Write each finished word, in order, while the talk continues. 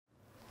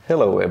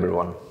Hello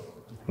everyone,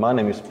 my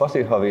name is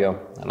Pasi Havia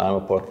and I'm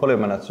a portfolio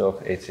manager of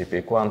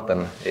HCP Quant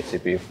and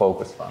HCP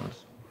Focus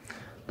Funds.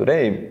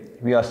 Today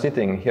we are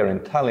sitting here in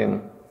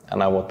Tallinn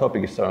and our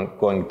topic is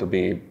going to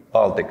be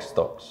Baltic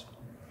stocks.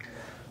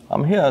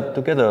 I'm here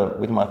together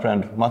with my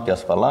friend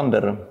Mattias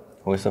Wallander,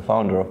 who is the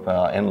founder of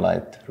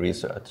Enlight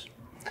Research.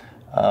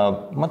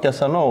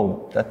 Mattias, I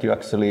know that you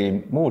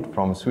actually moved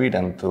from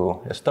Sweden to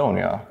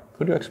Estonia.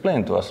 Could you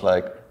explain to us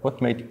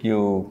what made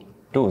you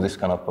do this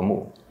kind of a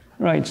move?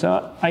 Right,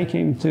 so I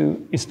came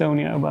to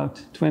Estonia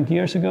about 20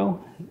 years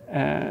ago,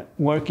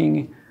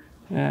 working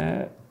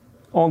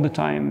all the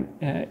time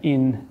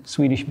in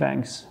Swedish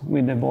banks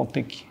with the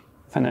Baltic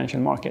financial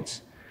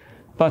markets.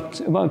 But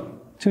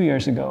about 2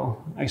 years ago,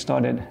 I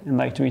started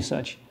Enlight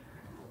Research,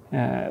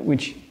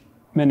 which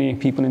many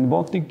people in the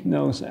Baltic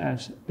knows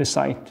as the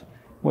site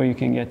where you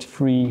can get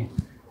free,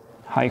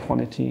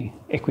 high-quality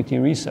equity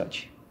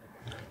research.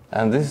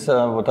 And this is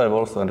what I've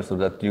also understood,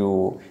 that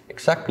you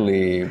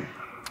exactly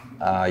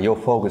your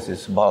focus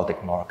is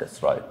Baltic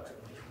markets, right?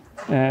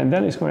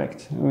 That is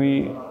correct.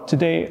 We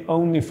today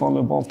only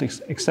follow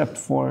Baltics except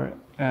for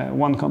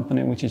one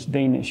company which is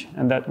Danish,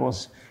 and that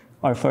was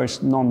our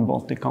first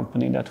non-Baltic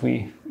company that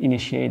we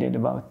initiated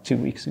about 2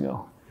 weeks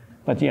ago.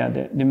 But yeah,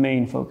 the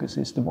main focus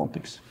is the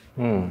Baltics.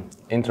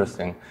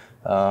 Interesting.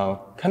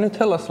 Can you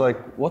tell us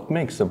what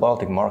makes the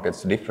Baltic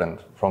markets different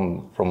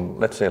from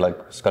let's say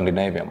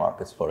Scandinavian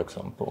markets, for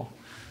example?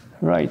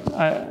 Right.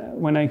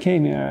 When I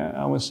came here,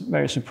 I was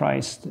very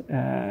surprised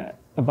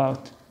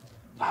about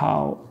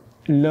how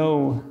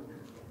low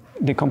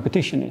the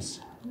competition is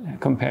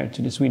compared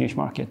to the Swedish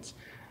market,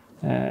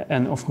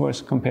 and of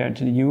course compared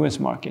to the US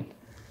market,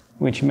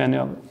 which many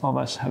of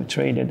us have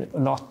traded a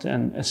lot.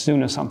 And as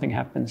soon as something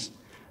happens,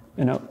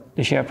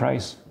 the share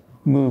price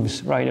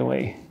moves right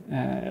away.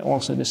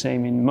 Also the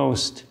same in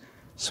most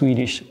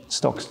Swedish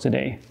stocks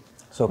today.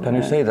 So can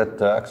you say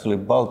that actually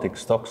Baltic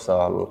stocks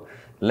are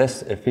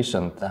less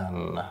efficient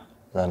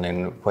than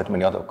in quite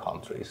many other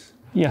countries?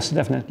 Yes,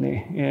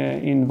 definitely.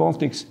 In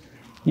Baltics,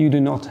 you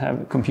do not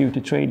have computer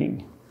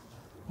trading.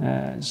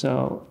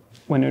 So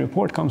when a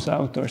report comes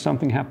out or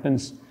something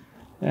happens,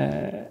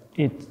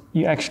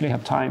 you actually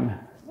have time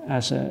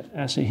as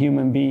a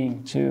human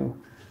being to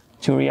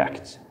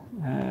react.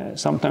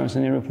 Sometimes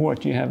in a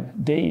report you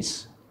have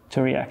days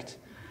to react.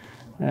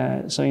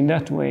 So in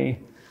that way,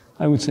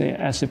 I would say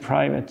as a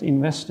private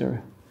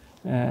investor,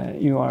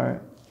 you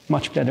are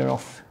much better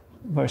off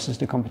versus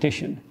the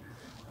competition.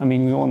 I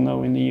mean, we all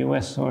know in the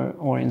US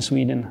or in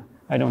Sweden,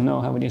 I don't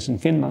know how it is in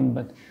Finland,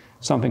 but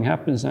something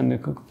happens and the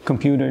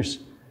computers,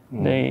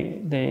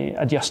 they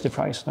adjust the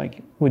price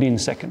within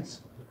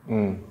seconds.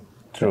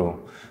 True.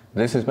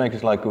 This makes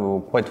it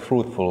quite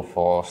fruitful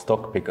for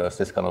stock pickers,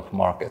 this kind of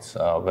markets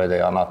where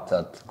they are not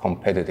that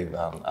competitive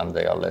and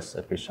they are less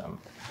efficient.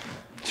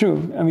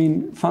 True. I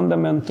mean,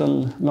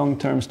 fundamental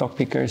long-term stock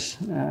pickers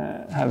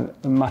have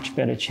a much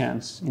better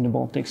chance in the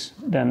Baltics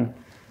than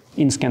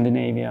in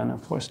Scandinavia and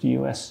of course the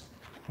US.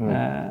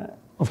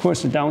 Of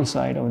course, the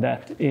downside of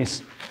that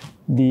is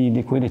the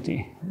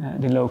liquidity.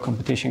 The low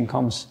competition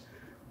comes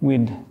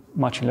with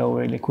much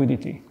lower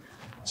liquidity.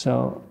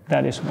 So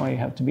that is why you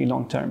have to be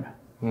long-term.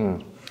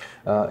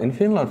 In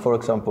Finland, for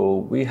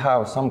example, we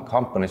have some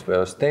companies where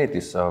the state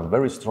is a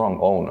very strong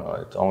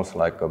owner. It owns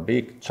a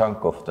big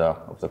chunk of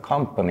the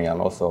company,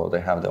 and also they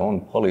have their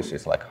own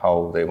policies,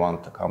 how they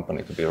want the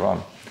company to be run.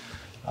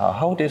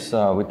 How it is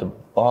with the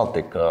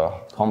Baltic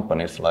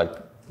companies?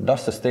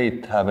 Does the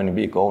state have any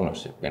big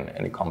ownership in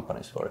any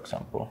companies, for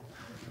example?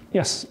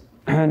 Yes,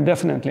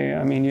 definitely.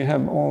 I mean, you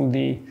have all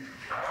the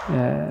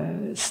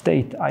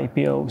state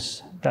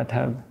IPOs that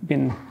have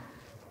been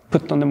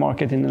put on the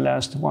market in the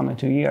last 1 or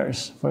 2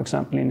 years. For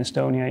example, in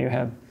Estonia, you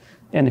have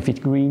Enefit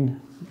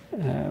Green,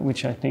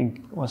 which I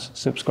think was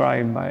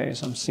subscribed by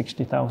some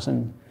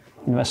 60,000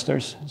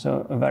 investors,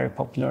 so a very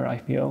popular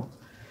IPO.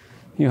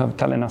 You have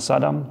Tallinna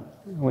Sadam,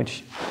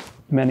 which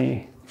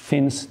many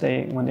Finns,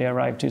 when they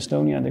arrive to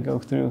Estonia, they go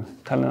through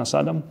Tallinna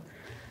Sadam.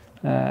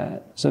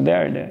 So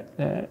there,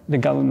 the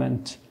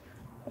government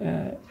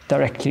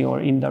directly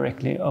or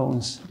indirectly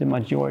owns the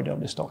majority of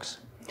the stocks.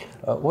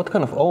 What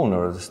kind of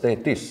owner the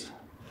state is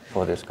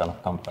for this kind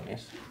of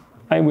companies?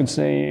 I would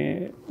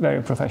say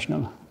very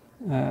professional.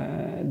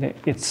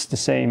 It's the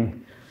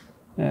same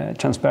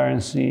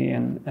transparency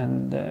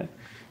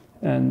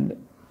and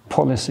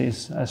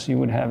policies as you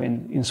would have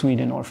in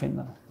Sweden or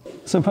Finland.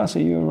 So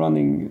Pasi, you're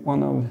running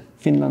one of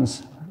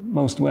Finland's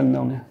most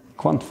well-known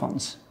quant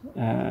funds.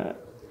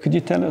 Could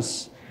you tell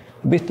us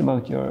a bit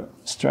about your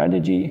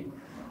strategy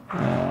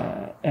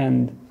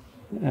and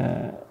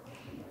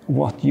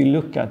what you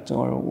look at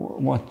or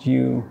what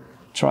you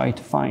try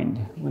to find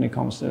when it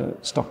comes to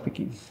stock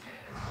picking?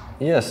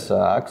 Yes,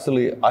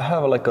 actually I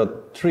have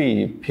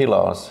 3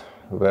 pillars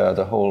where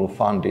the whole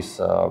fund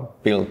is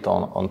built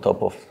on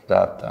top of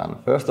that. And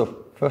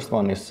first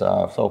one is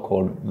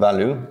so-called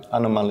value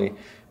anomaly,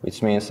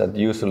 which means that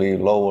usually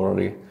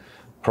lower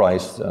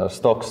priced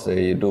stocks,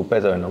 they do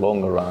better in the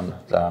longer run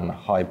than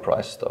high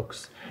priced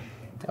stocks.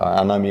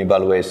 And I mean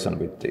valuation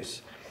with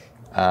this.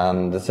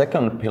 And the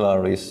second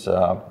pillar is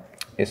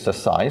the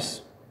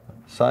size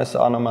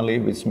anomaly,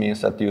 which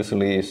means that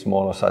usually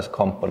smaller size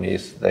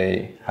companies,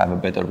 they have a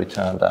better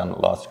return than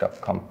large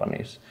cap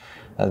companies.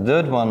 And the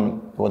third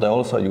one, what I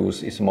also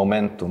use, is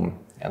momentum.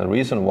 And the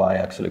reason why I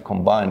actually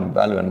combine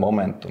value and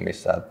momentum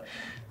is that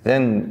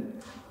then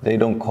they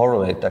don't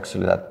correlate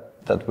actually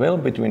that well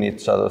between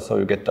each other, so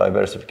you get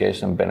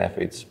diversification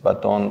benefits.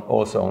 But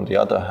also on the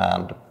other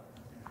hand,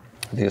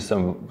 there's a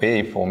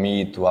way for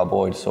me to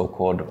avoid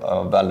so-called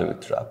value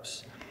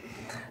traps.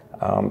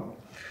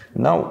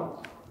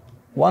 Now,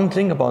 one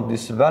thing about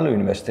this value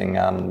investing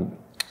and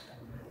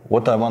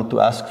what I want to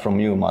ask from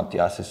you,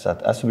 Mattias, is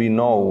that as we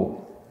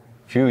know,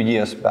 a few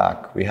years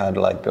back, we had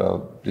like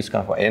this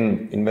kind of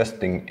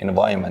investing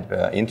environment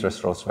where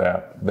interest rates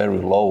were very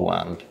low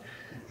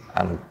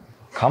and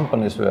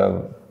companies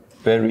were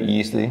very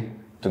easy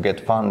to get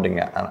funding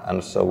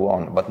and so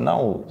on. But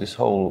now this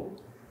whole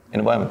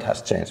environment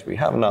has changed. We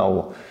have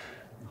now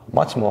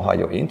much more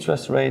higher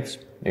interest rates.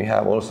 We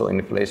have also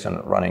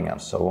inflation running and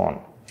so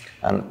on.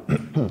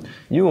 And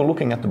you are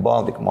looking at the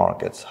Baltic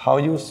markets. How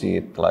you see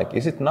it? Like,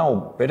 is it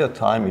now better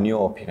time, in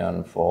your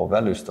opinion, for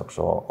value stocks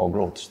or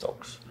growth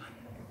stocks?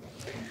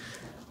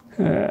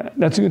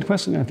 That's a good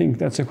question. I think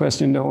that's a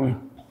question the whole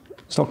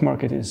stock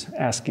market is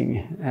asking,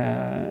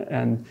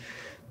 and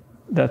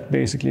that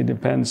basically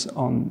depends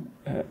on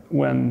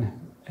when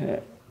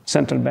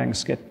central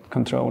banks get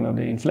control of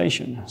the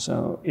inflation.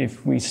 So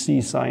if we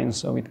see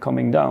signs of it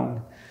coming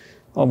down,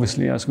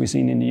 obviously, as we've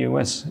seen in the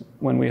US,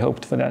 when we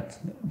hoped for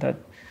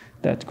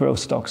that growth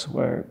stocks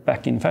were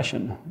back in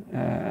fashion,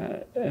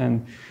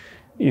 and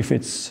if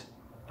it's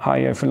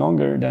higher for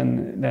longer,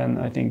 then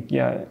I think,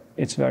 yeah,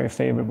 it's very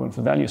favorable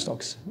for value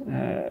stocks.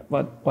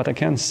 But what I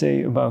can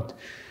say about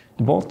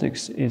the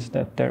Baltics is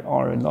that there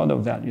are a lot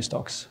of value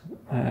stocks,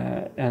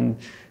 and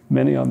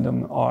many of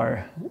them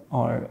are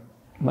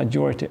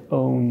majority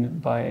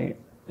owned by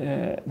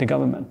the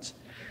government.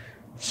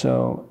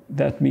 So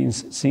that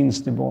means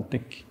since the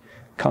Baltic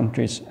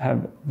countries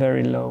have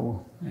very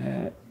low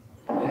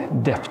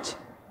debt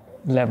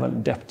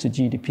to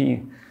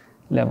GDP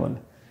level,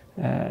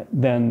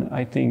 then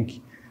I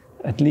think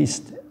at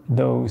least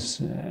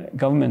those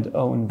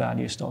government-owned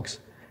value stocks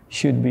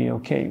should be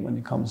okay when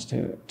it comes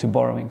to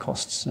borrowing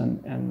costs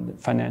and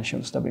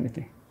financial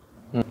stability.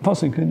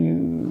 Pasi, could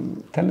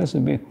you tell us a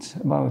bit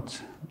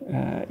about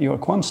your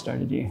quant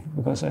strategy?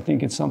 Because I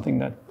think it's something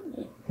that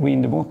we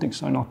in the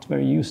Baltics are not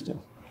very used to.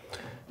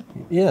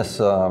 Yes,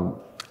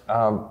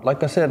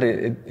 like I said,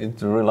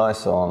 it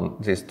relies on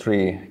these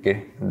three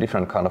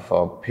different kind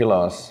of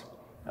pillars.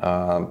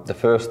 The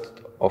first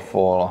of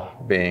all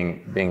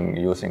being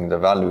using the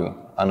value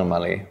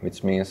anomaly,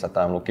 which means that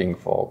I'm looking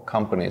for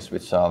companies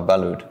which are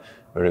valued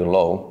very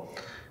low.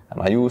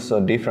 And I use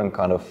different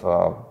kind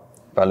of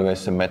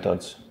valuation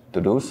methods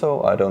to do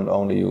so. I don't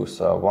only use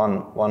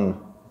one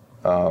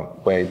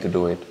way to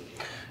do it.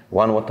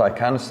 One what I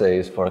can say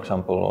is, for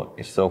example,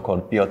 is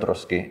so-called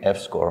Piotrowski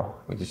F-score,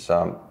 which is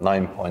a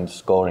 9-point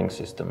scoring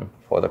system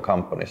for the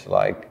companies.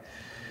 Like,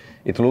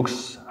 it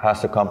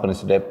has the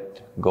company's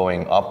debt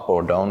going up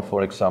or down,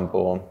 for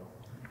example.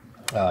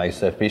 Is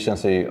the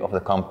efficiency of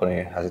the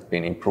company, has it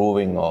been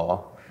improving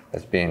or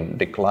has been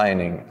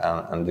declining,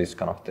 and these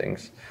kind of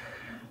things.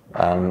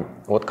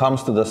 What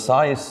comes to the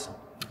size,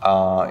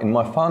 in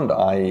my fund,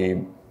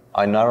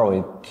 I narrow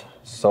it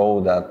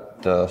so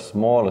that the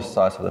smallest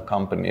size of the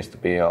company needs to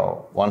be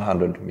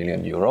 100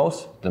 million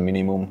euros, the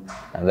minimum,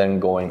 and then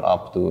going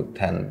up to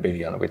 10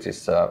 billion, which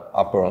is the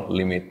upper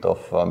limit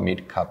of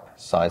mid-cap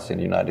size in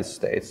the United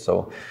States.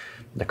 So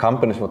the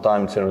companies what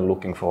I'm generally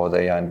looking for,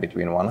 they are in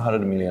between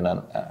 100 million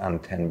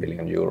and 10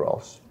 billion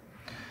euros.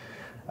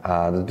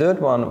 The third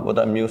one, what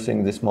I'm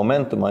using, this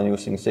momentum, I'm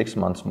using 6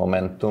 months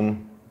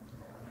momentum,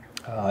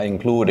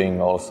 including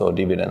also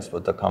dividends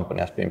what the company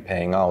has been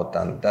paying out,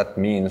 and that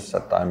means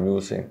that I'm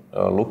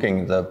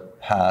looking the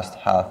past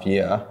half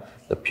year,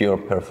 the pure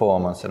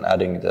performance, and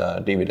adding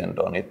the dividend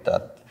on it.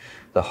 That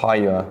the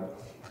higher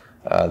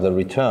the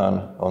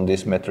return on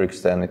these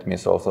metrics, then it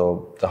means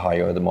also the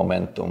higher the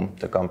momentum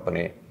the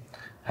company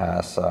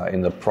has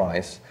in the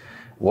price.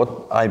 What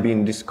I've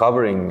been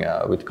discovering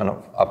with kind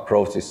of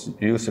approach is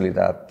usually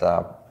that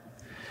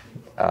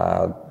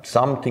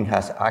something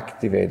has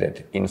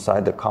activated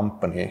inside the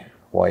company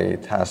why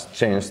it has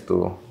changed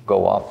to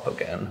go up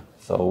again.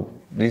 So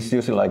this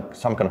usually like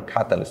some kind of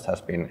catalyst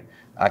has been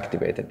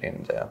activated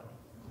in there.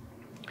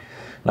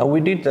 Now we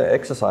did the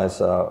exercise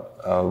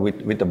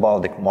with the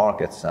Baltic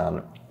markets,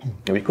 and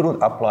we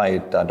couldn't apply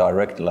it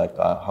directly like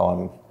how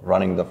I'm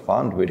running the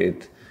fund with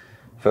it.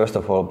 First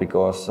of all,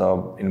 because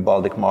in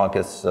Baltic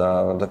markets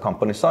the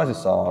company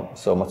sizes are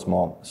so much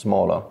more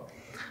smaller,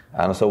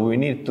 and so we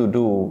need to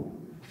do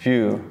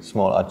few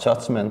small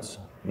adjustments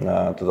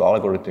to the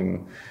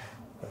algorithm.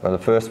 The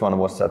first one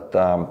was that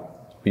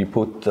we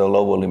put the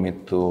lower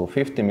limit to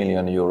 50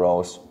 million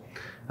euros,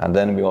 and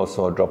then we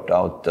also dropped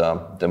out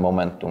the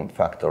momentum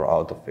factor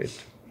out of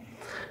it.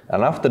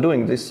 And after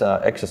doing this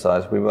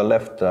exercise, we were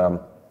left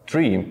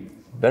 3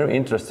 very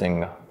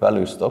interesting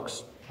value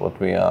stocks, what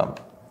we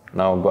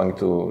now going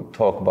to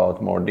talk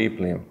about more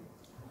deeply,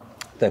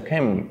 there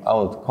came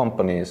out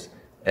companies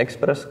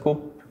Express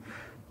Group,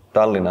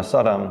 Tallinna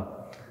Sadam,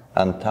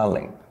 and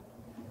Tallink.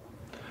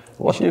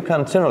 What you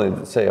can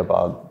generally say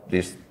about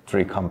these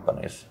three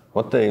companies?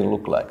 What they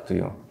look like to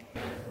you?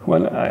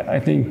 Well, I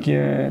think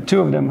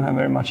two of them have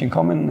very much in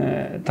common,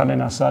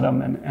 Tallinna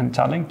Sadam and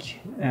Tallink.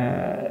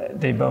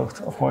 They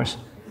both, of course,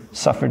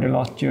 suffered a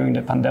lot during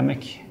the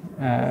pandemic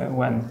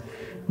when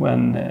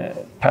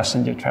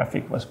passenger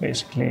traffic was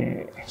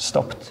basically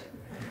stopped.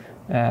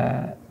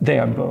 They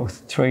are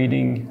both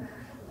trading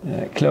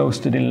close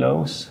to the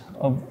lows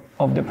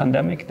of the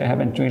pandemic. They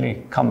haven't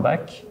really come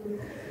back.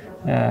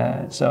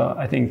 So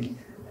I think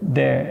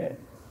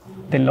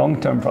the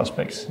long-term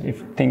prospects,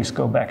 if things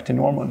go back to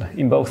normal,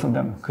 in both of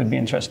them could be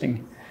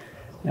interesting.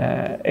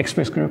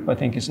 Express Group, I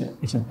think, is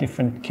a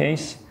different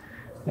case.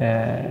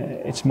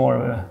 It's more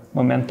of a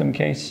momentum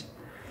case,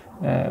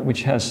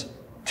 which has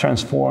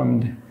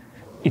transformed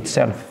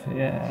itself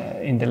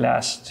in the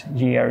last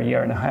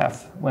year and a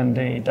half when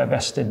they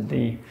divested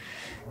the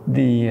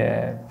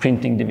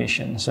printing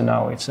division. So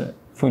now it's a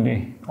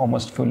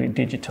almost fully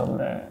digital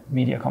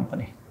media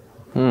company.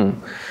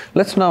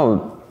 Let's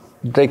now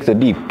take the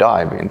deep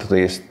dive into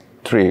these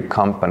three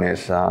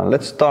companies.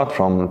 Let's start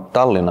from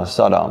Tallinna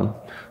Sadam.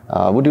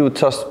 Would you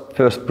just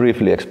first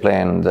briefly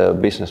explain the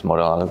business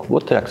model, like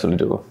what they actually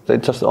do? They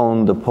just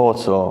own the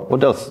ports, or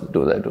what else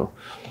do they do?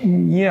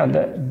 Yeah,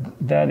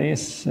 that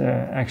is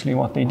actually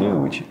what they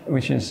do,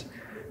 which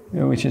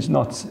is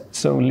not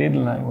so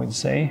little, I would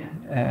say.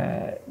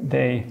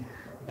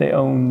 They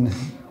own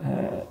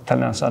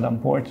Tallinna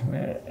Sadam port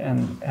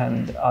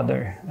and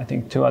other, I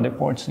think, two other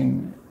ports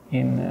in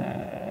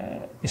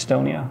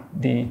Estonia,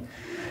 the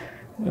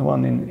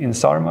one in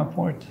Saaremaa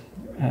port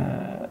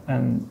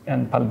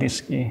and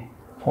Paldiski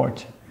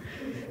port.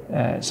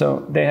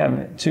 So they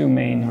have two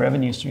main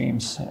revenue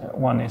streams.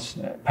 One is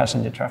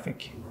passenger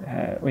traffic,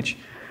 which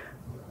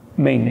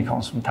mainly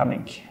comes from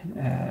Tallink,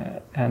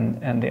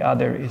 and the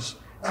other is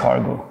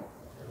cargo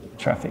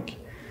traffic.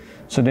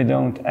 So they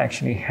don't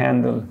actually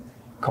handle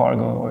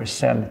cargo or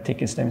sell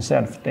tickets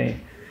themselves. They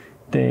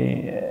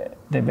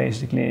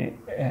basically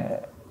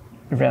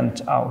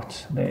rent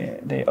out.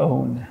 They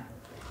own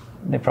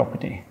the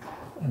property,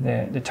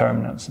 the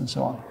terminals, and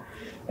so on.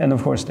 And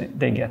of course,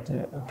 they get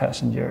a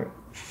passenger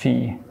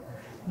fee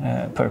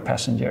per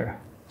passenger,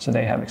 so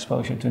they have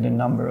exposure to the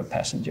number of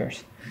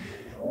passengers.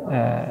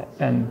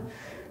 And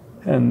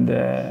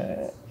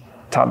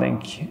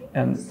Tallink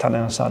and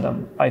Tallinna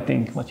Sadam, I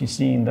think what you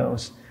see in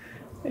those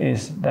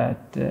is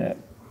that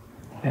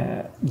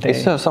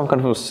is there some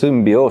kind of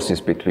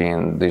symbiosis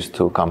between these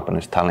two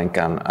companies, Tallink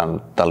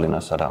and Tallinna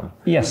Sadam?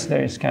 Yes,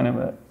 there is kind of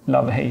a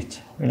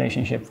love-hate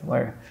relationship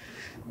where,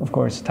 of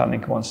course,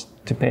 Tallink wants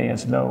to pay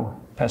as low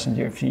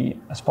passenger fee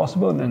as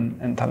possible,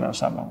 and Tallinna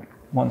Sadam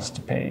wants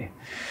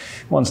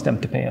them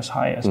to pay as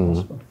high as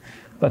possible.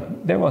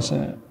 But there was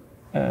an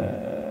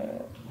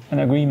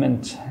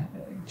agreement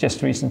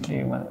just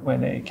recently where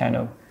they kind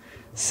of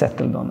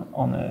settled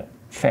on a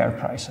fair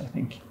price, I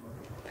think.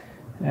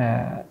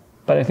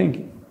 But I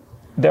think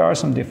there are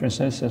some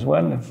differences as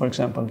well. For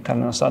example,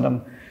 Tallinna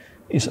Sadam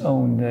is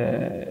owned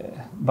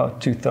about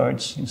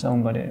 2/3 is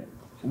owned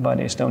by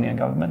the Estonian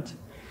government.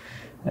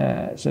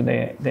 So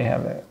they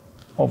have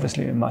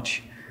obviously a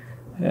much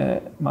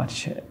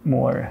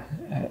more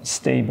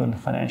stable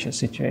financial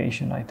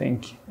situation, I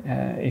think,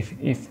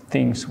 if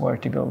things were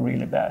to go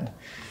really bad.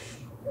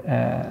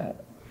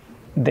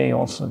 They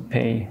also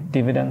pay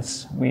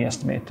dividends. We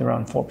estimate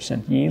around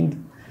 4% yield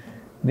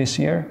this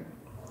year.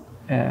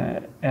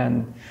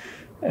 And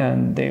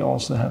they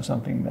also have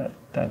something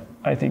that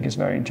I think is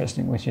very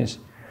interesting, which is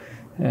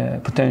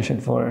potential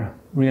for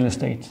real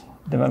estate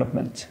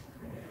development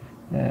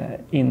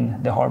in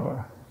the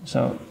harbor.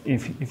 So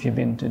if you've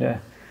been to the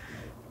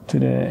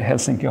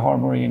Helsinki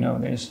harbor, you know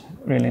there's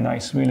really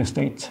nice real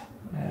estate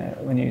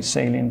when you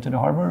sail into the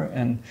harbor,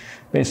 and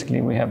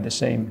basically we have the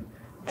same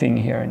thing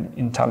here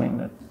in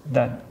Tallinn,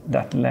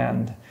 that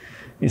land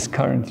is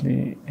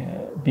currently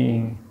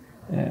being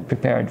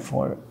prepared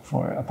for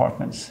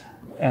apartments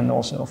and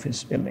also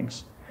office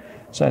buildings.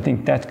 So I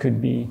think that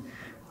could be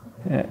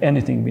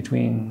anything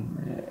between,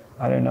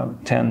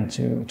 10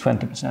 to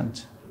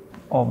 20%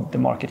 of the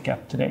market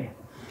cap today.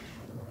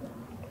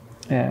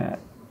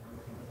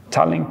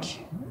 Tallink,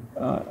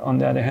 on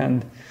the other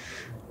hand,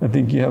 I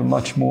think you have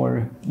much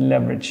more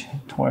leverage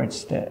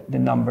towards the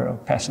number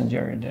of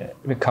passengers, the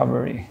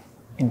recovery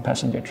in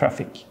passenger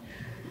traffic.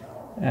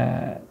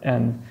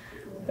 And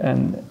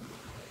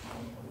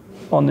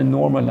on the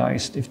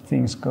normalized, if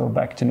things go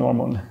back to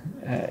normal,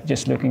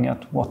 just looking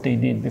at what they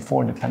did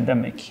before the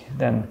pandemic,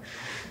 then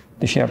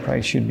the share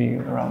price should be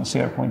around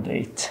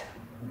 0.8,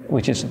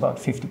 which is about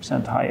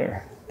 50%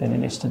 higher than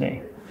it is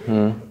today.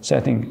 So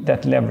I think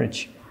that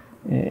leverage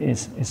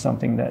is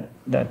something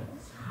that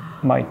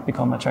might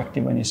become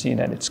attractive when you see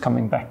that it's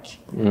coming back.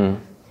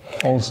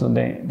 Also,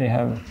 they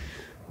have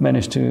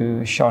managed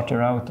to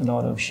charter out a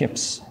lot of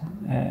ships,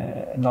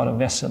 a lot of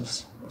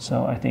vessels.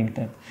 So I think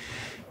that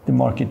the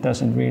market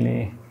doesn't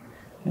really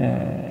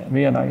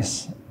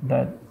realize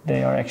that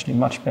they are actually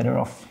much better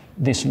off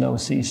this low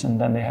season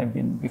than they have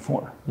been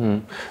before.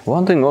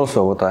 One thing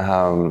also what I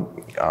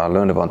have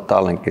learned about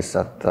Tallink is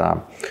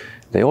that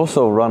they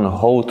also run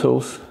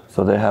hotels,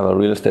 so they have a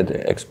real estate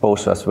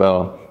exposure as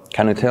well.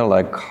 Can you tell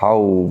like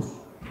how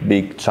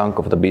big chunk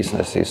of the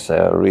business is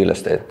real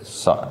estate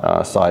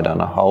side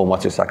and how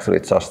much is actually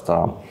just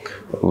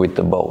with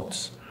the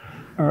boats?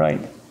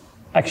 Right.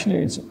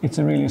 Actually, it's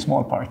a really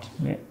small part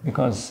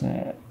because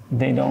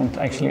they don't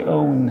actually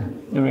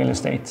own the real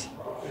estate.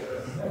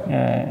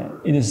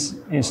 It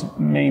is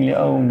mainly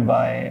owned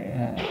by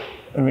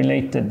a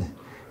related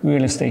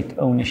real estate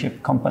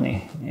ownership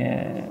company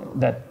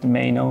that the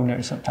main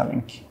owners of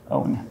Tallink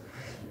own.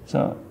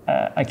 So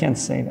I can't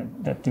say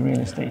that the real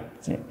estate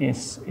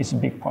is a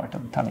big part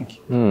of Tallink.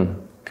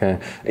 Okay.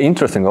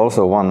 Interesting.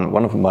 Also,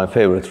 one of my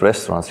favorite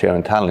restaurants here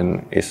in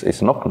Tallinn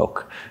is Knock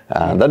Knock,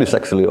 and that is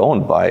actually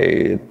owned by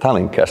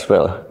Tallink as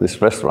well.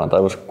 This restaurant, I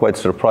was quite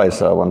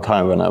surprised one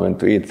time when I went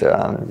to eat there,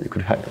 and you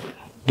could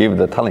give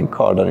the Tallink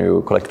card and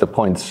you collect the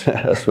points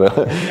as well.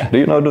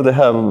 Yeah. Do they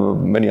have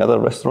many other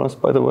restaurants,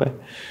 by the way?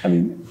 I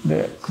mean,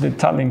 the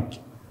Tallink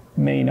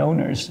main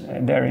owners,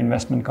 their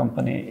investment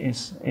company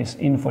is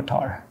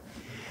Infotar,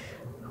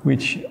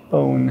 which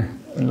own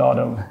a lot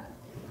of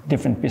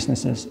different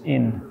businesses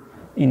in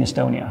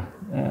Estonia.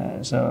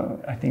 So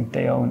I think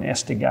they own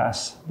Eesti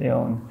Gas, they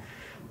own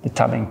the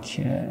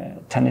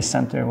Tallink tennis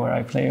center where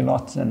I play a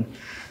lot,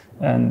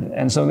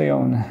 and so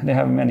they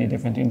have many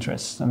different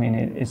interests. I mean,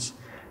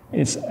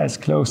 it's as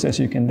close as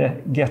you can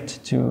get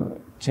to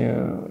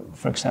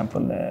for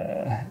example,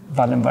 the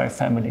Wallander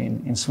family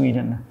in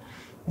Sweden,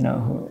 you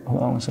know, who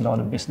owns a lot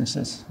of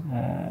businesses,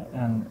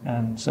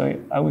 and so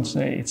I would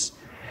say it's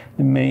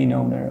the main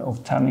owner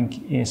of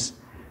Tallink is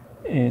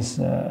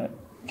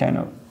kind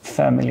of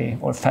family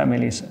or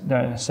families.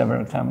 There are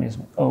several families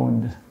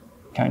owned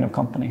kind of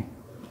company.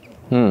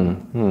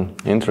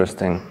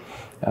 Interesting.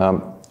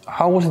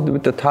 How was it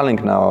with the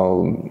Tallink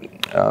now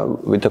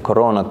with the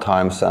Corona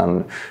times,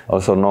 and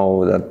also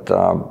know that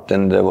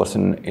then there was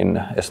in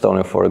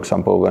Estonia, for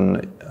example,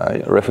 when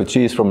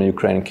refugees from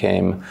Ukraine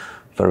came,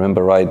 if I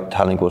remember right,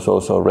 Tallink was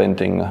also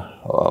renting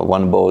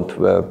one boat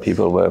where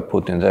people were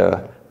put in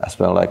there as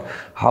well. Like,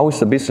 how is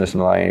the business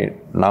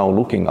now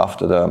looking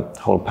after the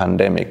whole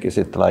pandemic? Is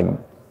it like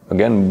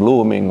again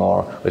blooming,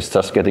 or it's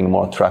just getting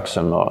more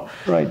traction? Or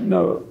right,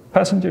 no,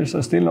 passengers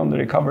are still on the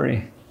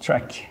recovery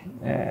track,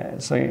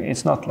 so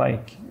it's not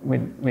like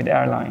with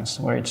airlines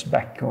where it's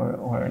back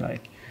or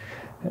like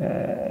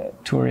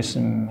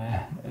tourism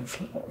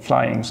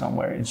flying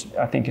somewhere.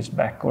 I think it's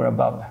back or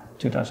above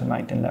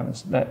 2019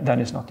 levels. That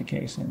is not the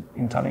case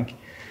in Tallink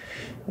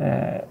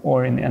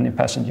or in any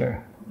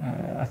passenger.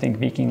 I think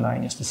Viking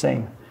Line is the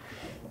same.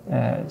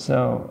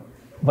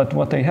 But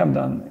what they have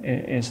done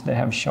is they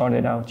have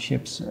chartered out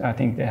ships. I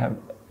think they have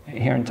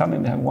here in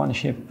Tallinn. They have one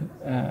ship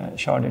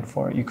chartered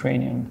for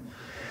Ukrainian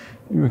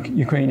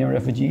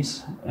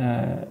refugees,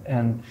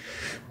 and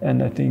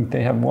I think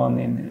they have one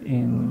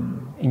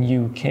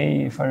in UK,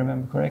 if I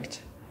remember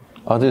correct.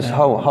 Are these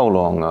how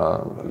long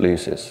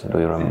leases? Do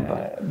you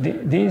remember?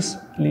 These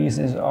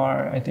leases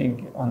are, I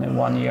think, on a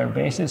 1-year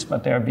basis,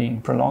 but they are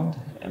being prolonged.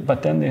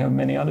 But then they have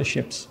many other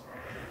ships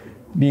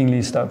being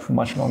leased out for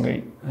much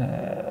longer,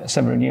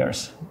 several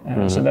years.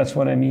 So that's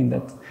what I mean,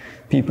 that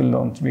people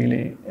don't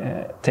really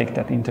take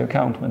that into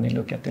account when they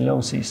look at the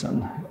low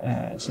season.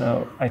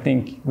 So I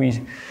think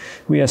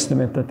we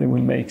estimate that they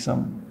will make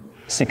some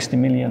 60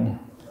 million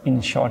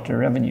in charter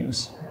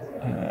revenues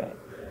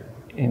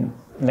in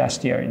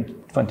last year in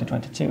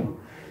 2022,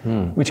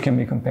 which can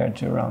be compared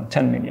to around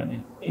 10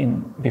 million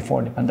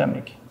before the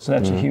pandemic. So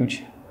that's a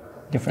huge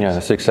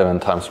difference. Yeah,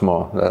 6-7 times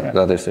more.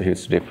 That is a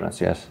huge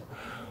difference. Yes.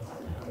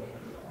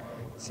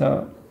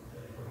 So,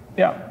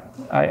 yeah,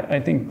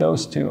 I think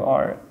those two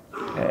are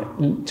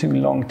two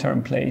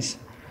long-term plays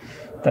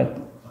that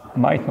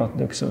might not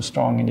look so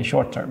strong in the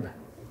short term.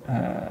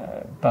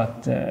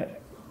 But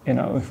you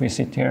know, if we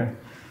sit here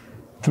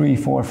 3,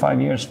 4,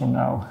 5 years from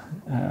now,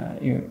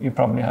 you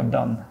probably have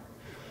done.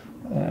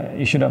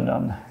 You should have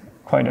done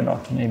quite a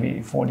lot,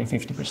 maybe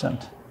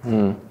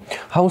 40-50%.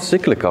 How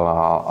cyclical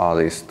are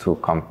these two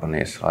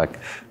companies? Like,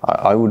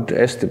 I would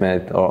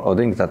estimate or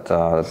think that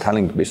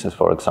Tallink business,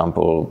 for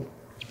example,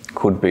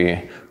 could be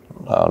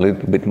a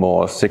little bit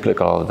more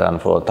cyclical than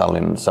for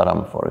Tallinn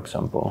Sadam, for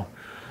example.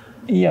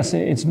 Yes,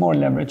 it's more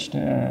leveraged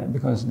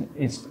because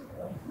it's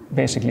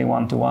basically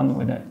one-to-one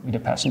with the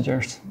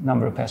passengers,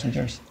 number of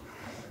passengers.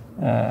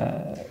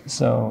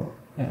 So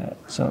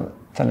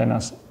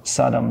Tallinn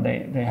Sadam,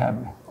 they have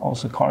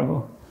also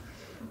cargo,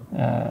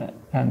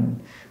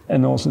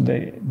 and also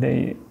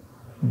they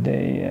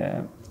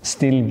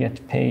still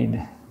get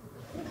paid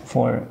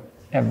for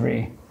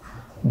every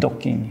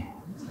docking,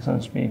 so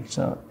to speak.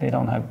 So they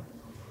don't have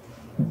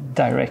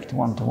direct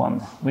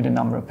one-to-one with the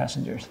number of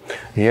passengers.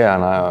 Yeah,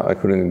 and I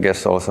couldn't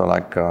guess also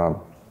like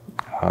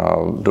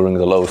during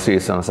the low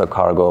seasons, a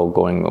cargo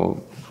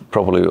going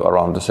probably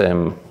around the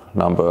same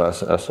number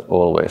as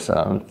always.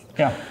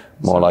 Yeah.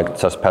 More so, like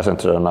just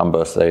passenger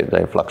numbers,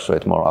 they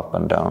fluctuate more up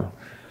and down.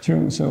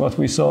 True. So what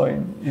we saw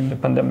in the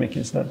pandemic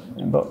is that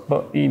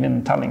but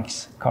even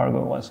Tallink's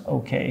cargo was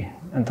okay,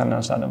 and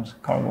Tallinna Sadam's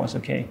cargo was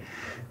okay,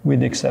 with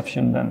the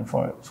exception then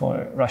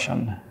for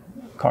Russian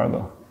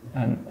cargo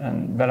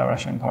and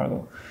Belarusian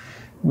cargo,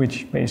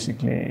 which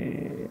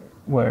basically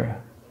were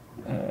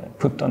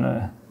put on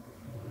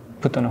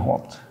a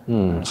halt.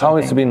 How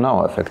has it been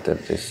now affected,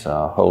 this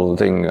whole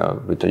thing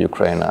with the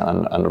Ukraine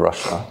and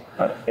Russia?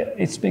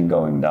 It's been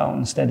going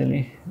down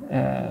steadily,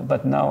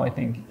 but now I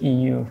think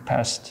EU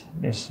passed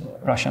this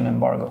Russian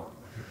embargo.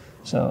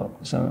 So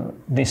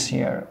this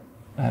year,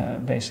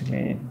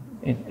 basically,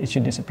 it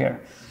should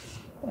disappear.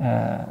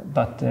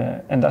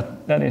 And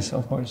that is,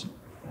 of course,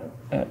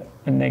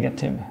 a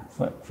negative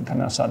for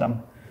Tallinna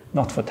Sadam,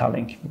 not for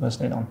Tallink, because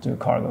they don't do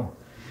cargo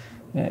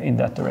in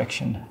that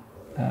direction.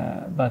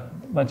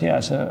 But yeah,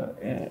 so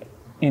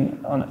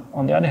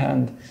on the other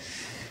hand,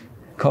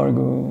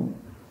 cargo,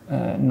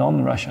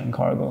 non-Russian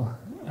cargo,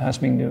 has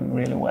been doing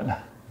really well.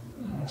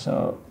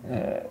 So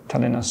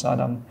Tallinna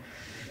Sadam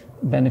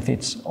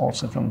benefits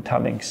also from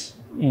Tallink's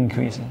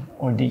increase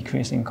or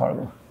decrease in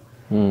cargo.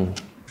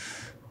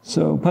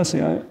 So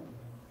Pasi, I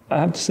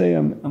have to say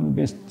I'm a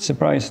bit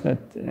surprised that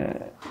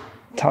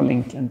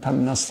Tallink and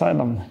Tallinna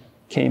Sadam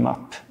came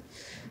up.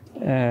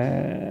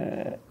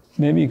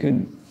 Maybe you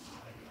could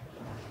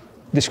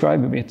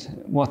describe a bit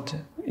what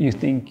you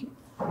think,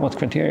 what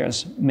criteria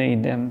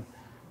made them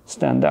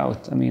stand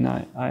out. I mean,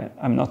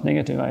 I'm not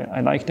negative.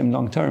 I like them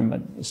long term,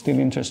 but it's still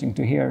interesting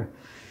to hear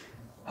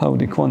how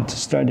the quant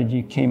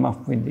strategy came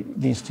up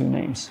with these two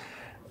names.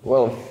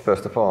 Well,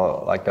 first of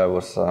all, like I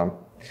was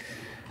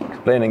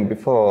explaining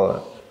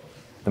before,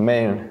 the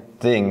main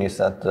thing is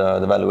that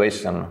the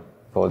valuation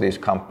for these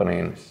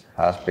companies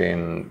has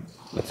been,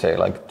 let's say,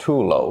 like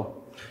too low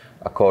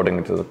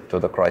according to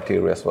the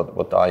criteria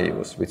what I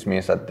use, which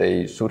means that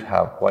they should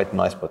have quite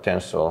nice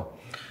potential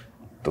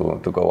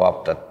to go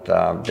up,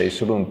 that they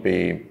shouldn't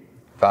be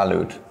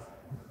valued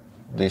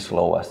this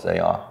low as they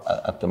are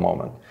at the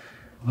moment.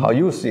 How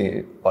you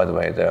see, by the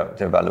way,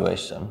 their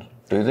valuation?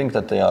 Do you think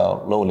that they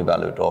are lowly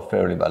valued or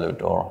fairly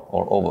valued or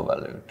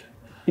overvalued?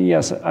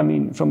 Yes, I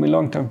mean, from a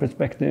long-term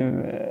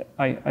perspective,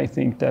 I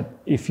think that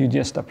if you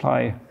just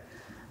apply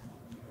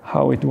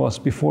how it was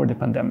before the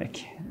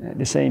pandemic,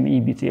 the same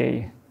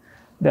EBITDA,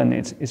 then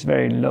it's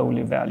very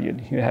lowly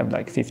valued. You have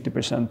like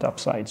 50%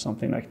 upside,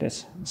 something like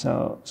this.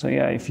 So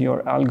yeah, if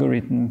your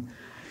algorithm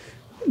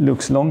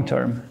looks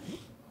long-term,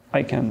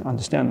 I can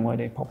understand why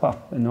they pop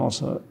up, and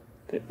also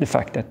the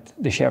fact that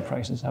the share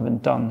prices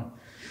haven't done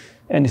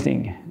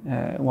anything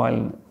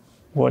while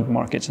world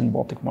markets and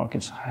Baltic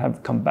markets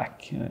have come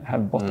back,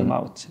 have bottomed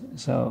out.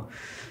 So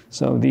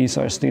these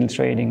are still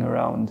trading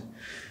around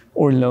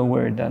or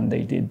lower than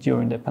they did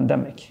during the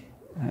pandemic.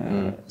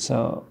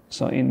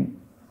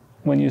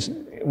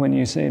 When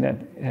you say that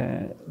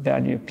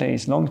value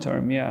plays long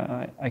term,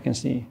 yeah, I can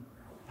see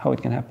how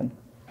it can happen.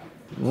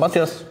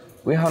 Mattias,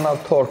 we have now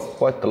talked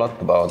quite a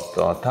lot about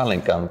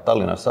Tallink and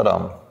Tallinna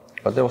Sadam,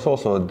 but there was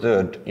also a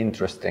third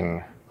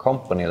interesting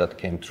company that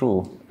came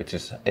through, which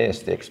is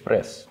Eesti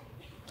Express.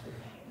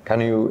 Can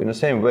you, in the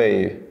same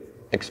way,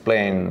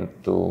 explain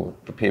to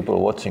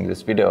people watching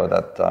this video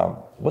that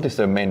what is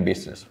their main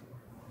business?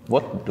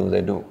 What do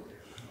they do?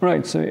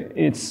 Right, so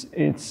it's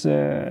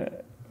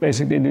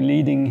basically the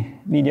leading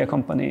media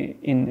company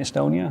in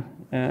Estonia,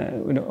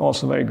 with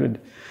also very good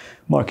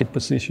market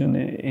position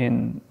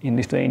in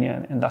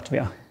Lithuania and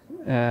Latvia.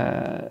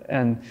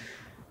 And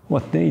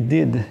what they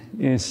did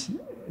is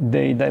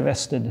they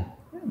divested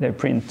their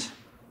print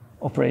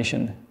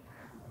operation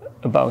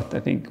about, I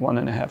think,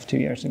 1.5, 2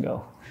 years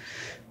ago,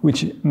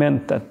 which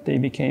meant that they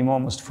became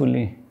almost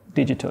fully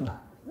digital,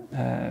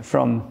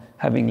 from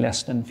having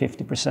less than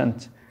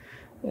 50%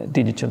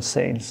 digital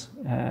sales.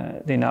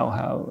 They now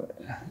have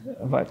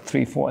about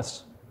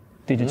 3/4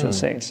 digital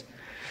sales.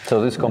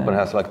 So this company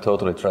has like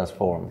totally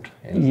transformed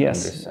in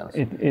this sense.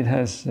 It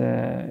has,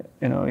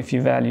 if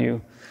you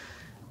value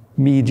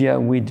media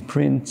with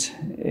print,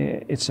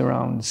 it's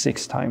around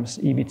 6 times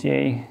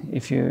EBITDA.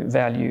 If you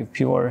value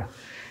pure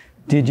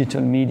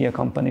digital media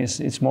companies,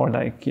 it's more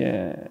like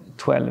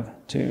 12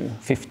 to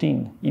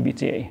 15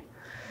 EBITDA.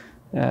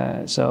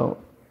 So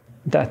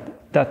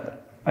that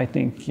I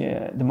think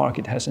the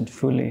market hasn't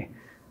fully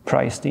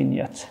priced in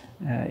yet.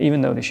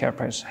 Even though the share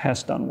price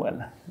has done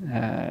well,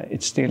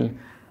 it's still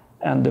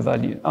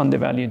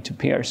undervalued to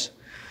peers.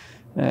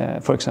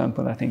 For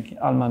example, I think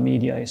Alma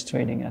Media is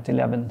trading at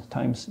 11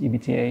 times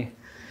EBITDA,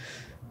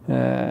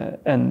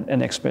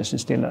 and Express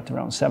is still at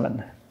around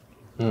 7.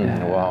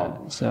 Wow.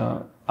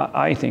 So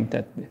I think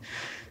that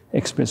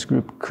Express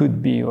Group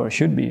could be or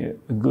should be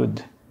a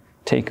good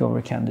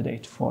takeover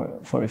candidate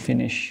for a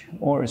Finnish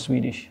or a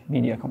Swedish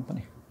media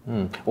company.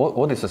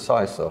 What is the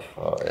size of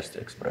Eesti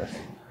Express?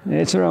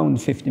 It's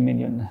around 50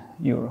 million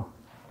euro.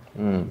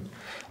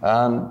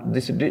 And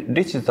these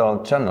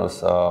digital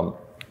channels,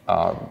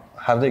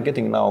 have they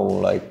getting now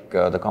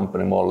the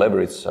company more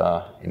leverage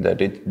in the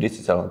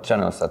digital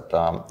channels? That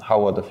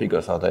how are the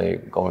figures? Are they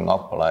going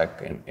up?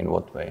 In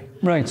what way?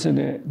 Right. So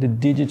the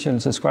digital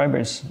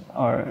subscribers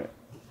are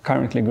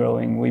currently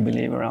growing, we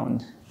believe,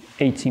 around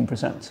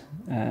 18%.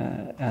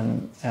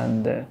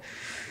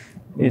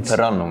 It's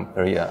per annum,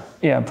 per year?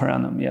 Yeah, per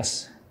annum,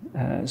 yes.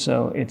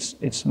 So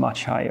it's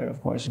much higher,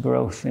 of course,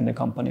 growth in the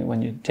company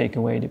when you take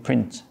away the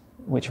print,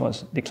 which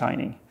was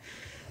declining.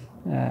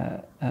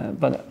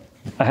 But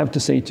I have to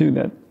say too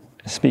that,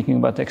 speaking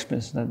about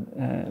Express, that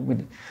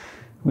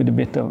with a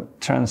bit of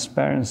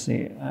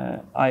transparency,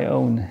 I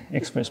own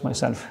Express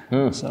myself.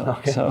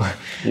 So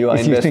you are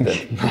invested.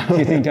 If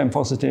you think I'm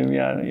positive,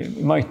 yeah,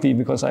 it might be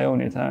because I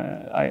own it.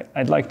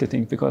 I'd like to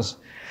think because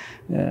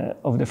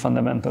of the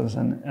fundamentals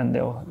and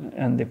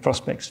the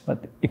prospects,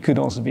 but it could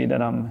also be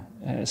that I'm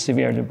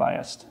severely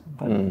biased.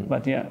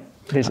 But yeah,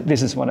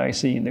 this is what I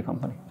see in the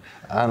company.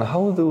 And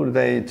how do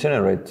they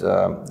generate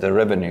the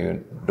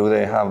revenue?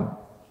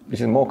 Is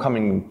it more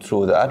coming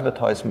through the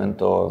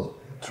advertisement or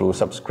through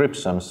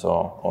subscriptions,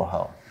 or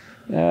how?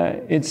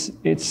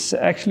 It's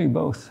actually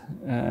both.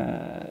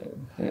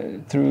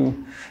 Through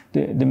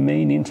the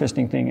main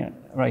interesting thing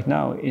right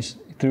now is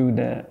through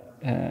the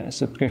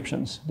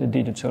subscriptions, the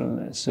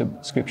digital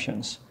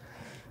subscriptions.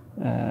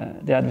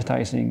 The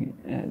advertising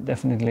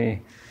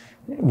definitely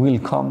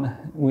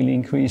will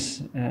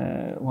increase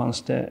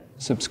once the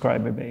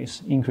subscriber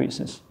base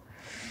increases.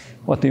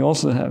 What they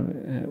also have,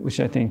 which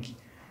I think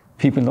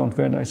people don't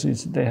realize,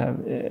 is they have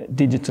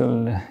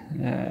digital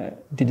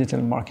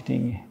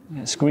marketing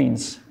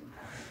screens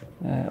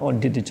or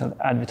digital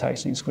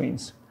advertising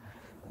screens.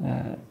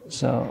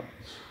 So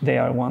they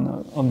are one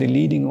of the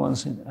leading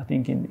ones, I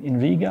think, in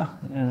Riga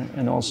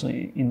and also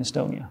in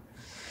Estonia.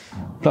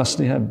 Plus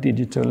they have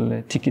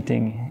digital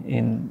ticketing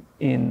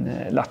in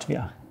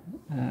Latvia,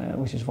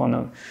 which is one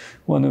of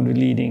the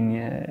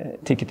leading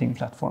ticketing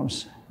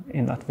platforms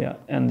in Latvia,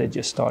 and they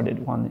just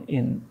started one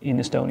in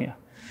Estonia.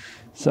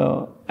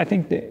 So I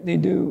think they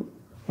do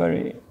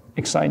very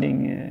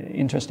exciting,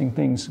 interesting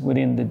things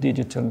within the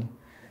digital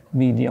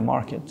media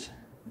market.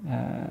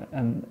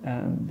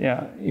 And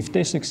yeah, if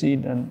they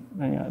succeed,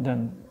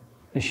 then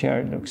the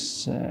share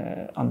looks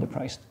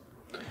underpriced.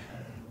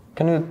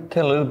 Can you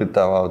tell a little bit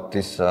about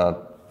this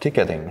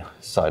ticketing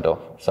side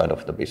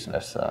of the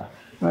business?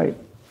 Right.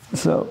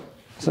 So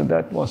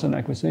that was an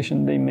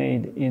acquisition they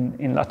made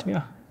in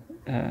Latvia,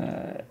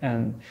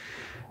 and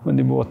when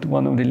they bought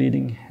one of the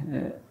leading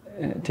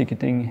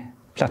ticketing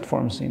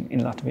platforms in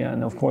Latvia,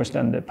 and of course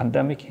then the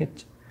pandemic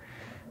hit,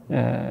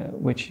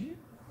 which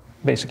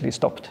basically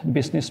stopped the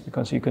business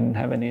because you couldn't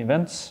have any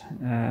events.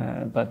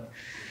 But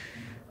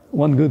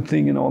one good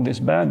thing in all this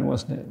bad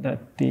was that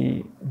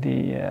the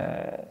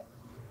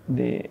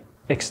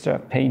extra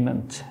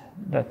payment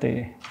that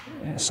they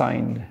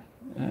signed,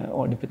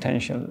 or the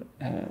potential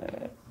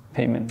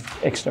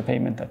extra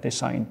payment that they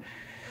signed,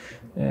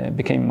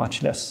 became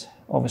much less,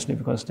 obviously,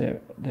 because the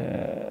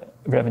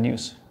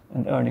revenues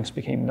and earnings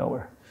became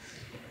lower.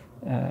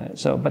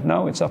 But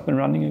now it's up and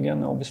running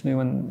again, obviously,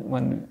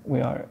 when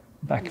we are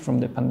back from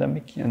the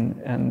pandemic,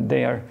 and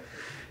they are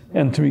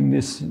entering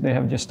this. They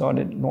have just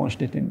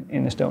launched it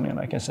in Estonia,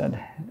 like I said,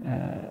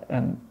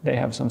 and they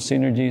have some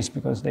synergies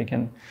because they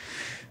can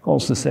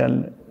also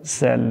sell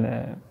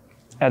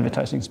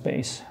advertising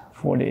space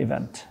for the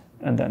event,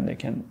 and then they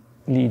can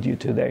lead you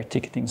to their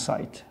ticketing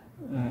site.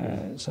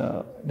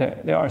 So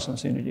there are some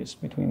synergies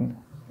between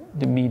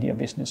the media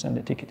business and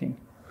the ticketing.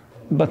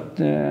 But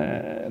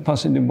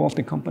Pasi, the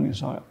Baltic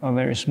companies are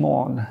very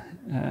small.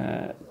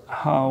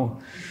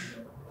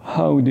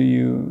 How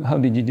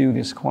did you do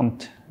this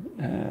quant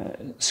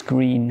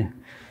screen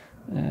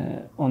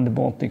on the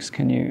Baltics?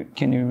 Can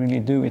you really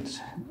do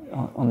it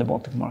on the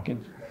Baltic market?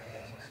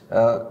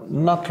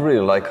 Not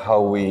really like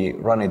how we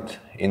run it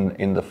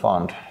in the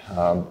fund.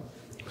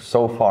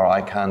 So far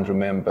I can't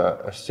remember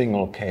a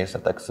single case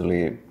that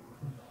actually,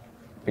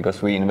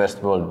 because we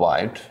invest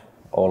worldwide,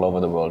 all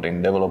over the world,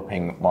 in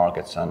developing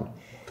markets and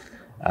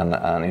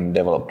in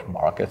developed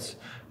markets.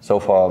 So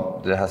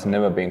far there has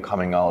never been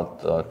coming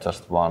out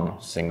just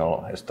one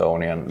single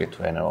Estonian,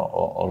 Lithuanian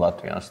or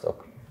Latvian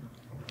stock.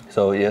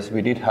 So yes,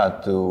 we did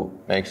have to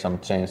make some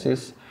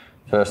changes.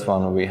 First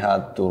one, we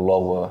had to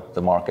lower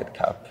the market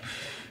cap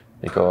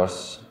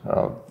because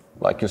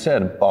like you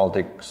said,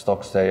 Baltic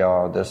stocks,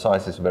 their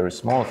size is very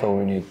small, so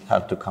we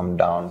had to come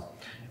down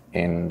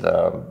in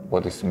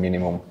what is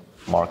minimum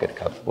market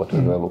cap, what we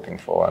were looking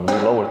for, and we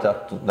lowered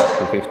that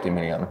to 50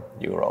 million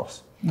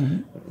euros.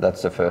 Mm-hmm.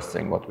 That's the first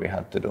thing what we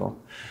had to do.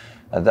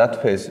 At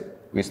that phase,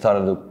 there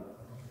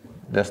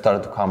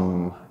started to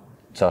come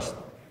just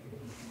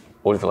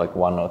like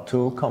one or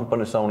two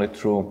companies only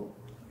through.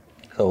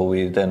 So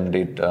we then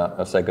did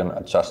a second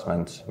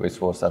adjustment, which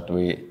was that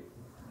we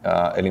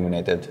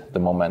eliminated the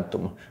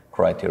momentum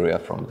criteria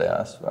from there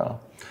as well.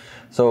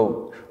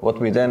 So what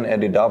we then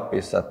ended up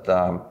is that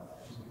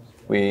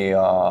we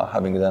are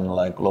having then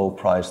like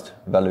low-priced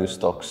value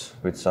stocks,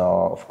 which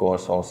are of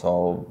course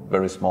also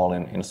very small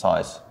in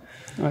size,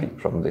 right,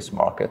 from this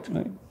market.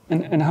 Right.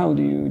 And how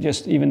do you,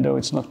 just even though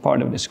it's not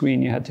part of the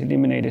screen, you had to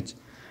eliminate it,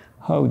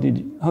 how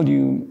do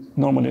you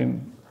normally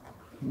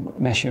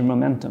measure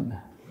momentum?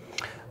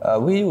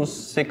 We use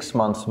 6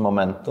 months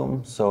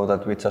momentum, so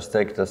that we just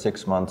take the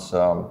 6 months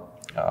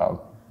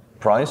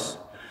price,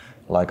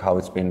 like how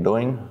it's been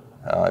doing.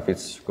 If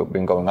it's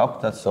been going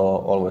up, that's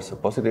always a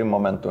positive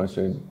momentum.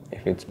 So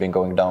if it's been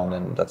going down,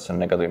 then that's a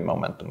negative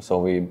momentum. So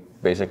we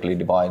basically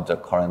divide the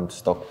current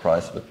stock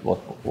price with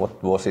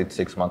what was it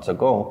 6 months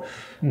ago,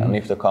 and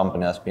if the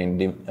company has been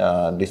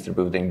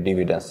distributing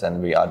dividends,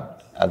 then we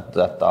add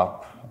that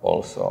up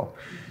also.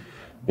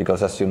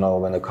 Because as you know,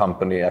 when a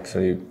company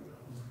actually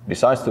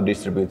decides to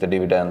distribute the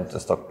dividend, the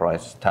stock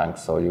price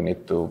tanks. So you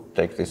need to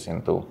take this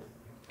into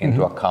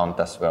account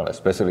as well,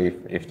 especially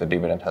if the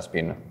dividend has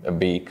been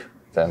big.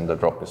 Then the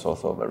drop is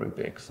also very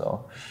big.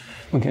 So,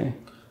 okay.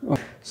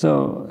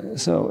 So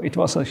it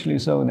was actually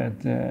so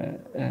that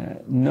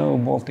no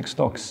Baltic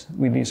stocks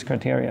with these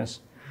criteria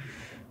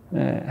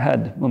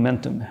had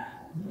momentum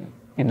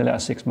in the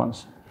last 6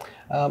 months.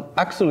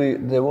 Actually,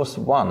 there was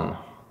one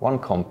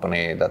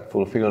company that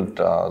fulfilled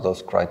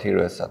those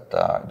criteria,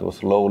 that it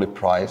was lowly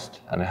priced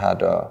and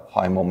had a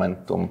high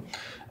momentum,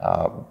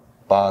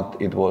 but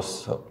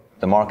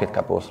the market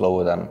cap was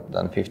lower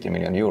than 50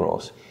 million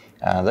euros.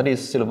 And that is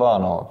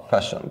Silvano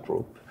Fashion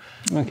Group.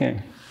 Okay.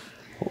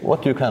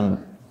 What you can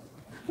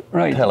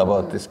tell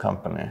about this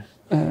company?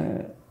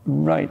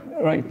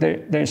 Right.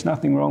 There's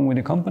nothing wrong with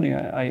the company.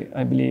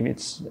 I believe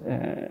it's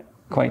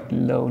quite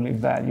lowly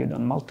valued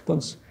on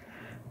multiples.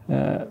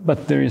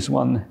 But there is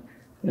one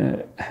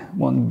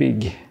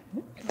big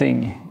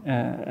thing,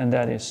 and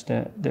that is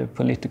the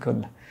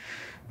political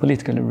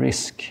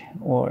risk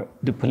or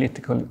the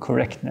political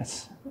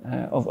correctness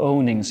of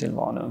owning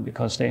Silvano,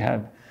 because they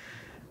have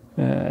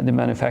the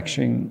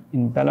manufacturing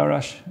in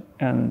Belarus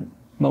and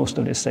most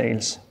of the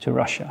sales to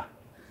Russia.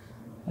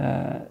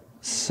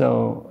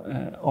 So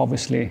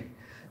obviously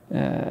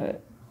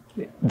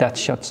that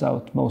shuts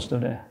out most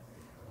of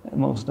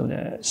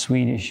the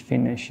Swedish,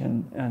 Finnish,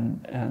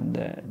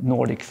 and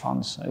Nordic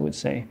funds, I would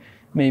say.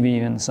 Maybe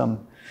even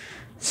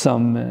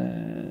some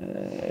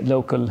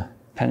local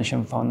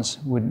pension funds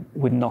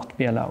would not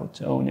be allowed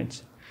to own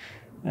it.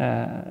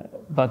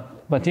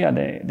 But yeah,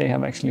 they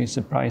have actually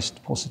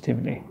surprised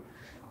positively.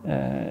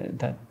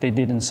 That they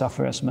didn't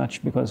suffer as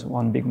much, because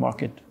one big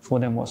market for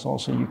them was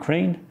also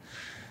Ukraine,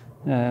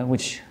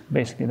 which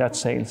basically that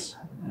sales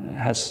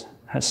has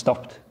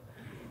stopped.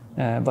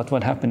 But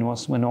what happened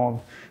was, when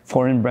all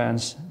foreign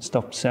brands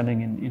stopped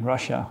selling in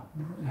Russia,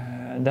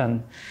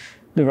 then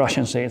the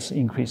Russian sales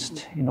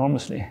increased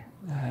enormously.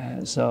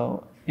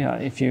 So yeah,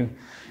 if you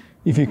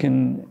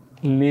can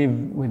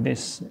live with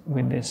this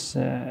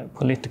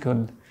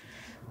political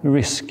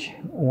risk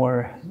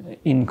or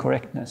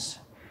incorrectness,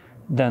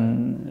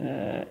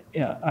 then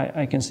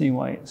I can see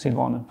why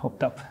Silvano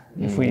popped up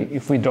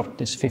if we dropped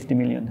this 50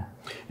 million.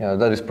 Yeah,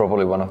 that is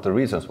probably one of the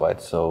reasons why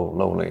it's so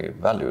lowly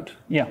valued.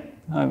 Yeah,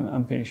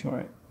 I'm pretty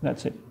sure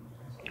that's it.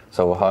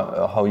 So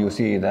how you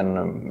see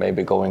then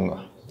maybe going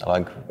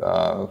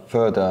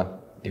further,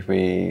 if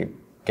we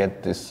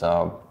get this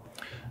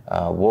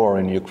war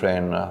in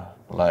Ukraine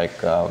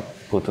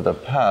put to the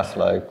past,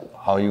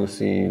 how you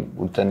see,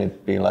 would then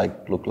it be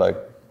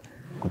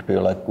could be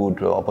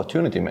good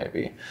opportunity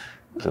maybe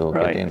to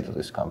get into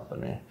this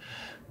company?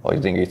 Or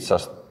you think it's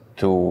just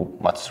too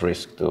much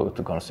risk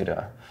to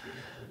consider?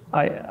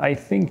 I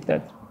think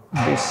that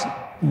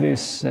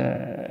this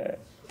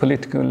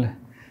political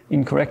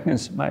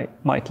incorrectness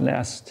might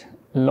last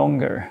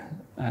longer.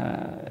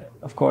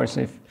 Of course,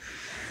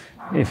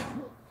 if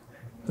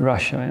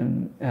Russia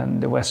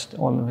and the West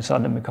all of a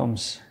sudden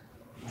becomes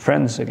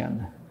friends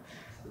again,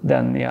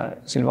 then yeah,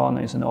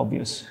 Silvano is an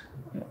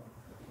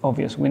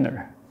obvious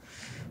winner.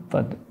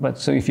 But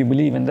so if you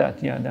believe in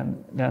that, yeah,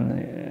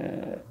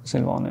 then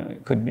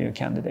Silvano could be a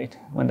candidate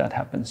when that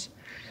happens.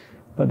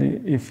 But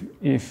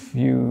if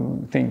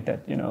you think that,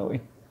 you know,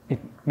 it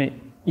may,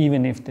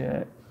 even if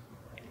the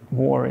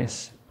war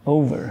is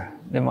over,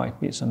 there might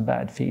be some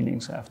bad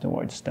feelings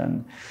afterwards,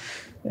 then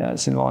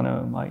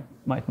Silvano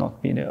might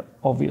not be the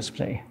obvious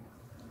play.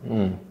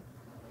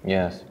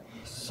 Yes.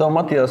 So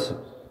Mattias,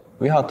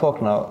 we have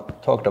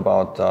talked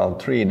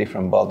about 3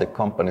 different Baltic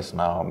companies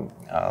now: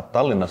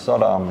 Tallinna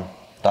Sadam,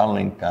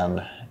 Tallink,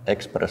 and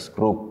Express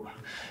Group.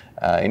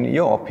 In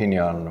your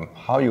opinion,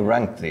 how you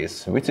rank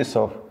these? Which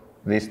of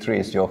these 3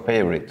 is your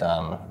favorite,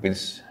 and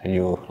which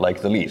you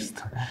like the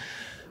least?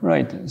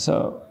 Right.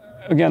 So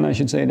again, I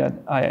should say that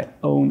I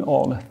own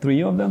all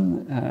 3 of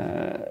them.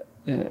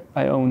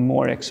 I own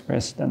more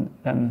Express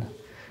than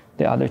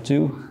the other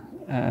 2,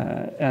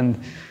 and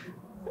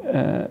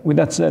with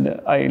that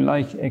said, I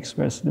like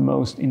Express the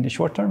most in the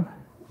short term,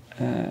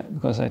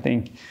 because I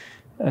think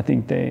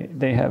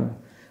they have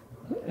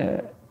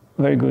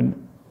very good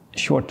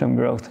short-term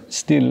growth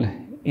still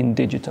in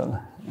digital.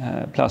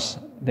 Plus,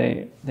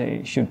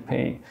 they should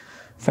pay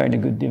fairly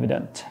good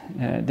dividend.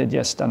 They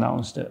just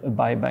announced a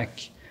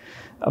buyback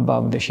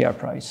above the share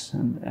price,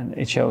 and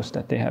it shows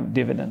that they have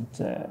dividend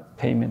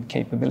payment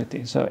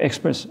capability. So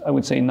Express, I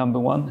would say, number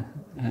 1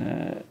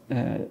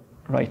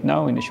 right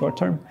now in the short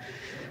term.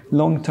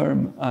 Long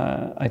term,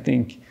 I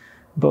think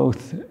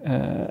both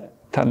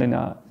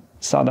Tallinna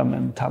Saddam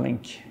and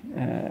Tallink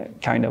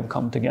kind of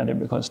come together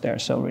because they're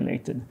so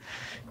related.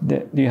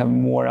 You have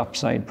more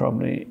upside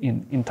probably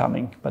in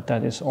Tallink, but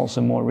that is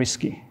also more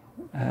risky.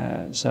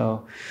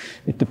 So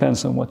it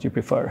depends on what you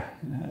prefer.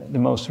 The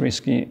most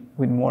risky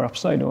with more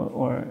upside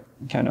or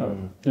kind of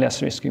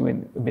less risky with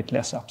a bit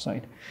less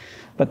upside.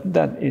 But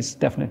that is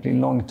definitely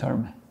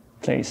long-term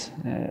plays.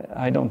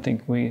 I don't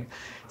think we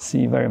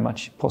see very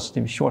much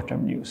positive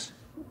short-term news.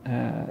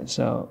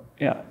 So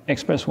yeah,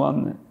 Express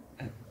 1,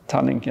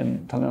 Tallink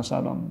and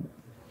Saddam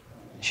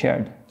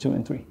shared 2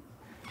 and 3.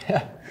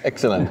 Yeah,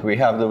 excellent. We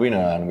have the winner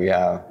and we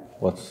have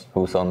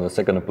who's on the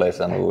second place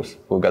and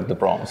who got the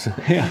bronze.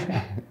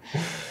 Yeah.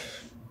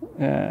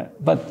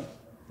 But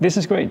this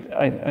is great.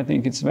 I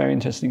think it's very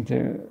interesting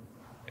to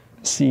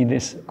see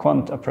this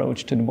quant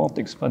approach to the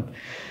Baltics. But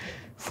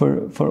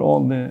for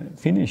all the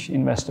Finnish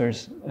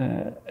investors,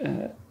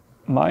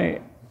 my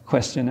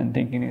question and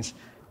thinking is,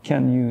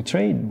 can you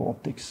trade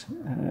Baltics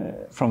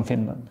from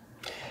Finland?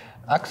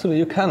 Actually,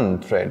 you can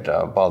trade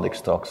Baltic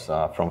stocks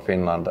from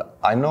Finland.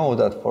 I know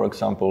that, for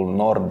example,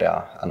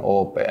 Nordea and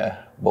OP,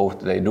 both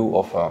they do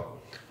offer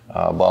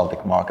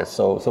Baltic markets,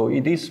 so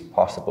it is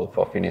possible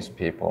for Finnish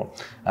people.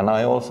 And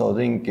I also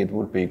think it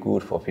would be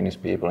good for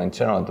Finnish people in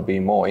general to be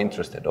more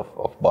interested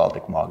of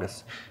Baltic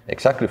markets,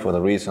 exactly for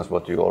the reasons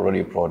what you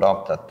already brought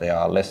up, that they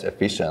are less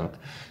efficient.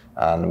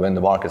 And when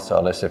the markets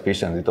are less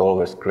efficient, it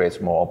always creates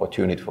more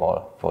opportunity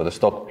for the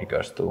stock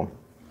pickers to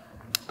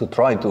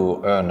try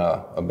to earn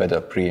a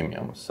better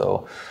premium.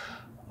 So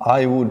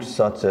I would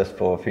suggest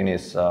for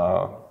Finnish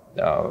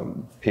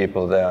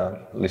people there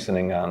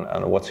listening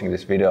and watching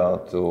this video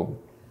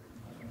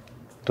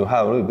to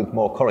have a little bit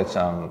more courage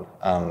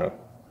and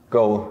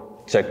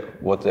go check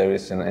what there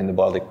is in the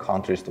Baltic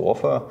countries to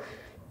offer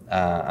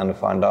and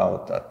find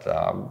out that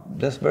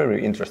there's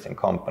very interesting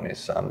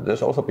companies.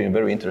 There's also been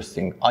very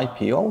interesting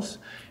IPOs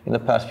in the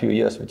past few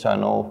years, which I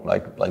know,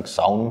 like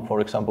sauna,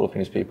 for example.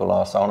 Finnish people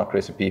are sauna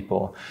crazy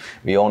people.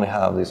 We only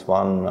have this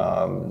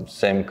one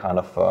same kind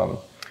of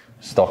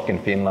stock in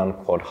Finland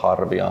called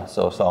Havia,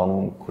 so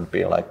sauna could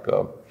be like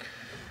a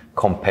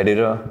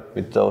competitor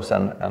with those,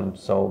 and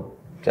so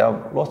there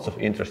are lots of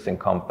interesting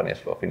companies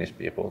for Finnish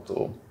people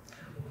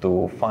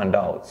to find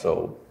out.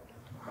 So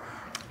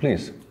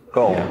please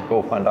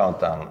go find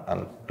out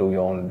and do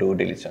your own due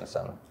diligence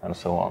and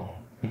so on.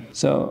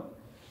 So,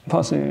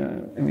 Pasi,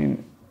 I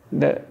mean,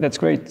 that's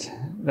great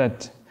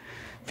that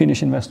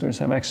Finnish investors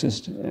have access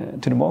to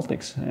the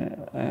Baltics.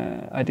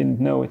 I didn't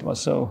know it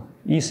was so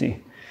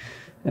easy.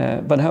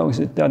 But how is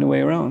it the other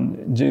way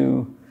around?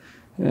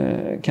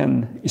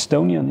 Can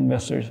Estonian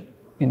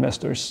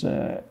investors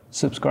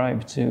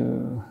subscribe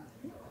to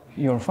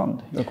your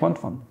fund, your quant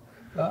fund?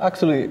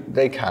 Actually,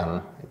 they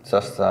can. It's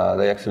just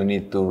they actually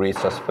need to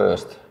reach us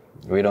first.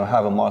 We don't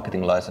have a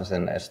marketing license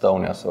in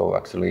Estonia, so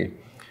actually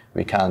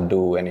we can't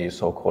do any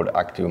so-called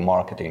active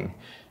marketing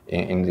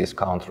in these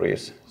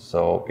countries.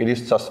 So it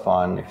is just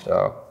fine if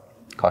the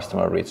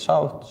customer reaches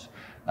out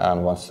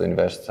and wants to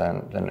invest,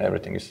 and then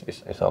everything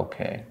is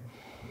okay.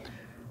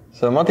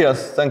 So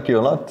Mattias, thank you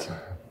a lot.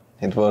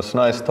 It was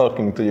nice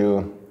talking to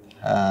you,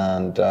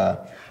 and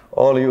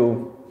all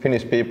you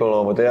Finnish people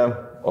over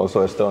there,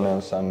 also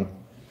Estonians and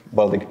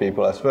Baltic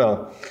people as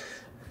well,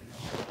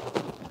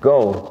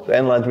 go to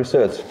Enlight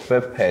Research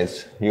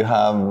webpage. You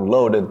have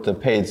loaded the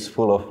page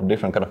full of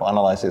different kind of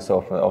analysis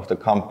of the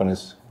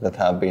companies that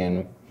have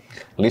been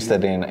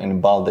listed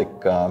in Baltic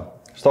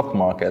stock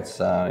markets.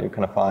 You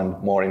can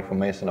find more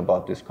information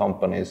about these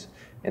companies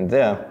in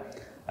there.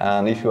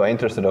 And if you are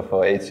interested of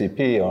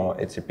HCP or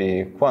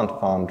HCP Quant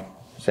Fund,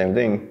 same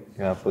thing.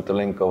 You have put the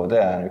link over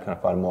there and you can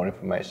find more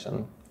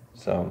information.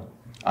 So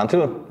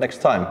until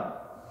next time,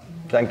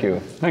 thank you.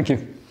 Thank you.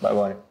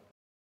 Bye-bye.